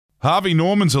Harvey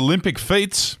Norman's Olympic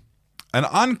feats, an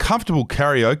uncomfortable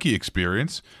karaoke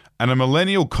experience, and a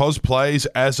millennial cosplays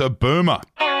as a boomer.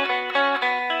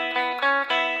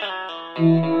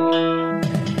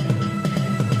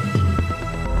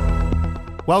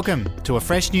 Welcome to a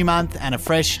fresh new month and a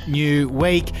fresh new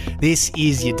week. This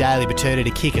is your Daily Batuta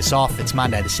to kick us off. It's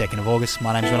Monday the 2nd of August.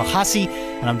 My name's Ronald Hussey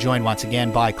and I'm joined once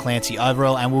again by Clancy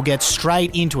Overall, and we'll get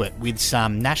straight into it with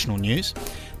some national news.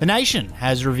 The Nation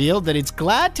has revealed that it's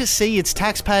glad to see its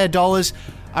taxpayer dollars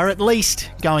are at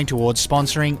least going towards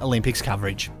sponsoring Olympics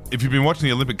coverage. If you've been watching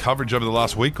the Olympic coverage over the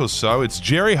last week or so, it's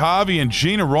Jerry Harvey and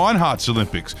Gina Rinehart's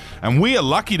Olympics, and we are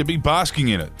lucky to be basking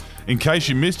in it. In case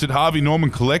you missed it, Harvey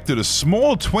Norman collected a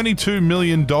small $22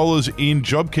 million in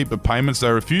JobKeeper payments they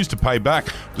refused to pay back,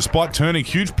 despite turning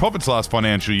huge profits last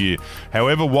financial year.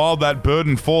 However, while that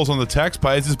burden falls on the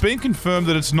taxpayers, it's been confirmed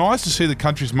that it's nice to see the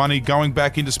country's money going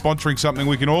back into sponsoring something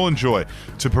we can all enjoy,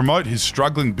 to promote his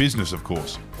struggling business, of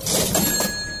course.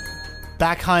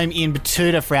 Back home in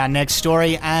Batuta for our next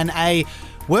story, and a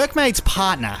workmate's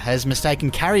partner has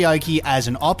mistaken karaoke as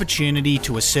an opportunity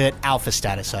to assert alpha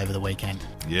status over the weekend.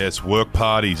 Yes, work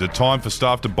parties, a time for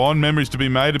staff to bond, memories to be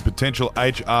made, and potential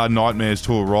HR nightmares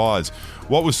to arise.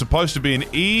 What was supposed to be an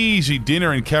easy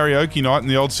dinner and karaoke night in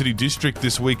the Old City District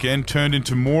this weekend turned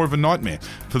into more of a nightmare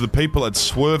for the people at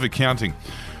Swerve Accounting.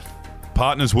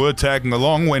 Partners were tagging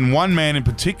along when one man in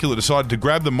particular decided to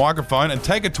grab the microphone and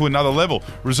take it to another level,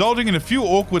 resulting in a few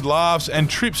awkward laughs and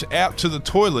trips out to the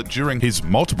toilet during his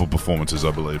multiple performances, I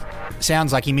believe.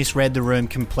 Sounds like he misread the room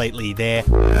completely there.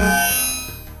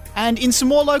 And in some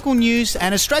more local news,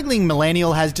 a struggling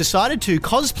millennial has decided to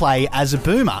cosplay as a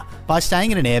boomer by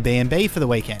staying at an Airbnb for the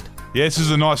weekend. Yes, this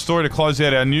is a nice story to close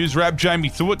out our news wrap. Jamie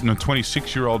Thornton, a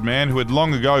 26-year-old man who had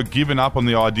long ago given up on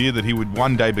the idea that he would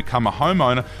one day become a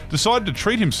homeowner, decided to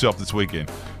treat himself this weekend.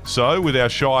 So, with our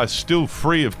Shire still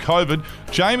free of COVID,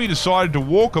 Jamie decided to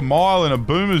walk a mile in a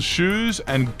boomer's shoes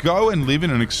and go and live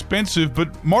in an expensive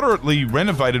but moderately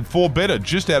renovated four-bedder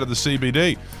just out of the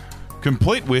CBD.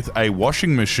 Complete with a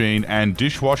washing machine and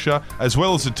dishwasher, as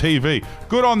well as a TV.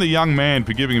 Good on the young man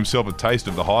for giving himself a taste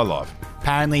of the high life.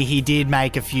 Apparently he did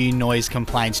make a few noise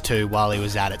complaints too while he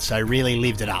was at it, so really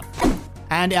lived it up.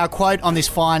 And our quote on this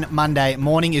fine Monday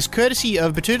morning is courtesy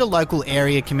of Batuta Local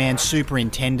Area Command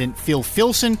Superintendent Phil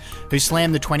Filson, who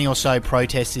slammed the 20 or so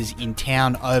protesters in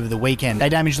town over the weekend. They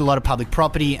damaged a lot of public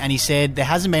property, and he said, "There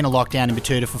hasn't been a lockdown in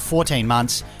Batuta for 14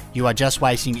 months. You are just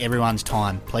wasting everyone's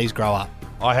time. Please grow up."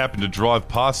 I happened to drive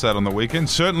past that on the weekend.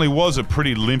 Certainly was a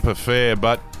pretty limp affair,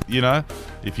 but, you know,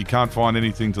 if you can't find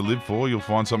anything to live for, you'll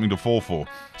find something to fall for.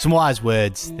 Some wise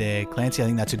words there, Clancy. I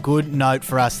think that's a good note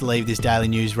for us to leave this daily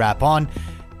news wrap on.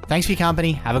 Thanks for your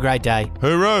company. Have a great day.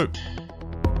 Hooroo!